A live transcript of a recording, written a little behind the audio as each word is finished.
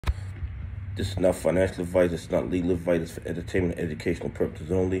This is not financial advice. It's not legal advice. It's for entertainment and educational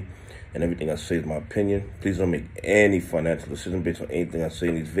purposes only. And everything I say is my opinion. Please don't make any financial decision based on anything I say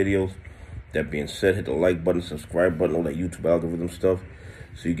in these videos. That being said, hit the like button, subscribe button, all that YouTube algorithm stuff,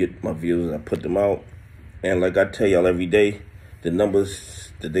 so you get my videos as I put them out. And like I tell y'all every day, the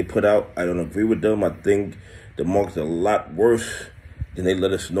numbers that they put out, I don't agree with them. I think the market's a lot worse than they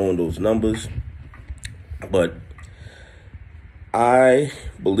let us know in those numbers. But I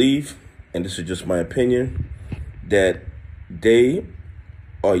believe, and this is just my opinion, that they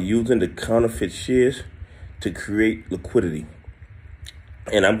are using the counterfeit shares to create liquidity.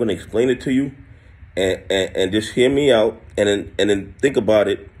 And I'm going to explain it to you, and just hear me out, and then think about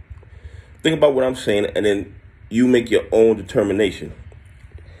it. Think about what I'm saying, and then you make your own determination.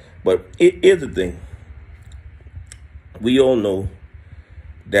 But here's the thing. We all know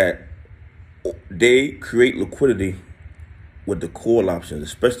that they create liquidity with the call options,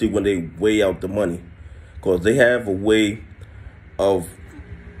 especially when they weigh out the money, because they have a way of,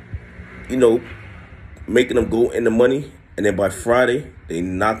 making them go in the money, and then by Friday they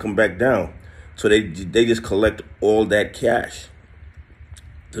knock them back down. So they just collect all that cash.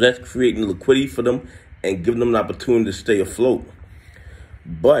 So that's creating liquidity for them and giving them an opportunity to stay afloat.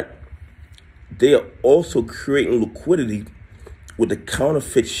 But they are also creating liquidity with the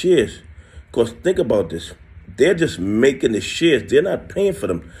counterfeit shares. Because think about this. They're just making the shares. They're not paying for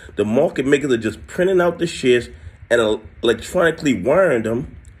them. The market makers are just printing out the shares and electronically wiring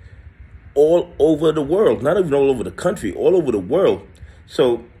them all over the world. Not even all over the country, all over the world.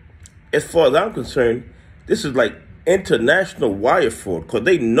 So as far as I'm concerned, this is like international wire fraud, because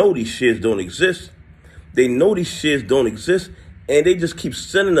they know these shares don't exist. They know these shares don't exist, and they just keep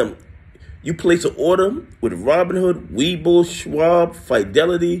sending them. You place an order with Robinhood, Webull, Schwab,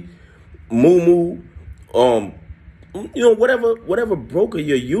 Fidelity, Moomoo, whatever broker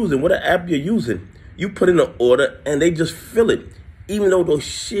you're using, whatever app you're using, you put in an order and they just fill it. Even though those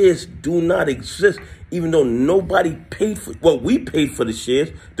shares do not exist, even though nobody paid for, well, we paid for the shares,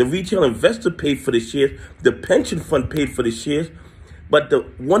 the retail investor paid for the shares, the pension fund paid for the shares, but the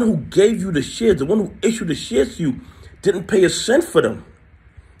one who gave you the shares, the one who issued the shares to you, didn't pay a cent for them.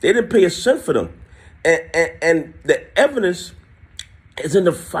 They didn't pay a cent for them. And the evidence is in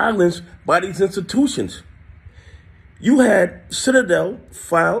the filings by these institutions. You had Citadel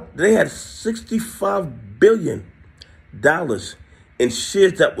file, they had $65 billion in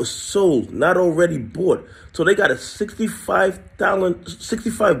shares that were sold, not already bought. So they got a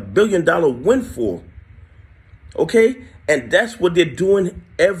 $65 billion windfall. Okay? And that's what they're doing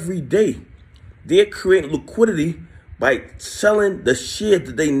every day. They're creating liquidity by selling the shares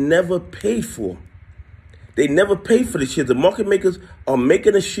that they never paid for. They never paid for the shares. The market makers are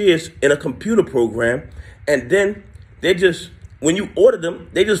making the shares in a computer program, and then they just, when you order them,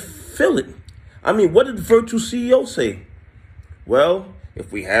 they just fill it. I mean, what did the virtual CEO say? Well,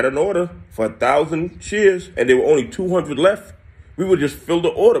 if we had an order for 1,000 shares and there were only 200 left, we would just fill the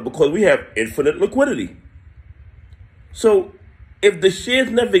order because we have infinite liquidity. So if the shares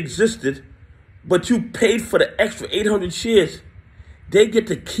never existed, but you paid for the extra 800 shares, they get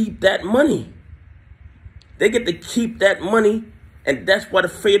to keep that money. They get to keep that money, and that's why the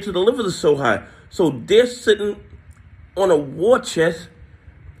failure to deliver is so high. So they're sitting on a war chest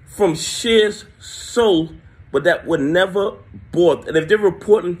from shares sold, but that were never bought. And if they're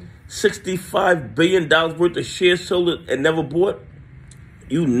reporting $65 billion worth of shares sold and never bought,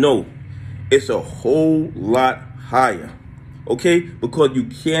 you know it's a whole lot higher, okay? Because you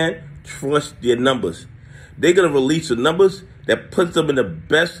can't trust their numbers. They're going to release the numbers that puts them in the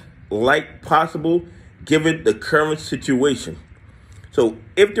best light possible given the current situation. So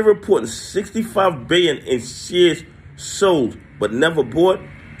if they're reporting $65 billion in shares sold but never bought,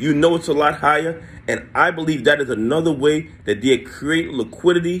 you know it's a lot higher. And I believe that is another way that they create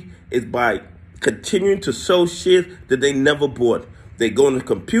liquidity, is by continuing to sell shares that they never bought. They go on the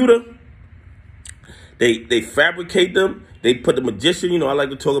computer, they fabricate them, they put the magician, I like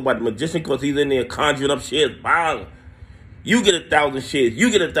to talk about the magician because he's in there conjuring up shares. Bang! You get 1,000 shares,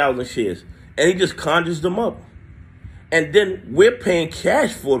 you get 1,000 shares. And he just conjures them up. And then we're paying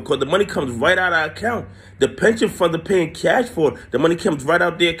cash for it because the money comes right out of our account. The pension funds are paying cash for it. The money comes right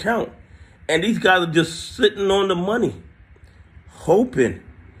out their account. And these guys are just sitting on the money, hoping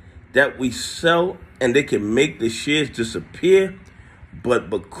that we sell and they can make the shares disappear. But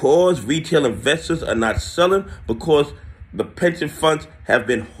because retail investors are not selling, because the pension funds have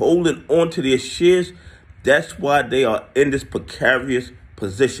been holding on to their shares, that's why they are in this precarious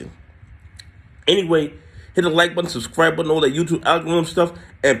position. Anyway, hit the like button, subscribe button, all that YouTube algorithm stuff.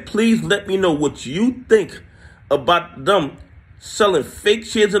 And please let me know what you think about them selling fake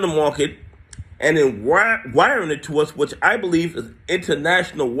shares in the market and then wiring it to us, which I believe is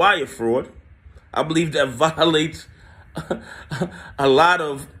international wire fraud. I believe that violates a lot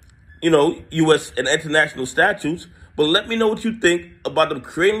of, U.S. and international statutes. But let me know what you think about them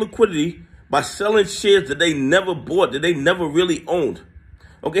creating liquidity by selling shares that they never bought, that they never really owned.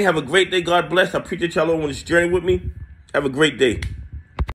 Okay, have a great day. God bless. I appreciate y'all on this journey with me. Have a great day.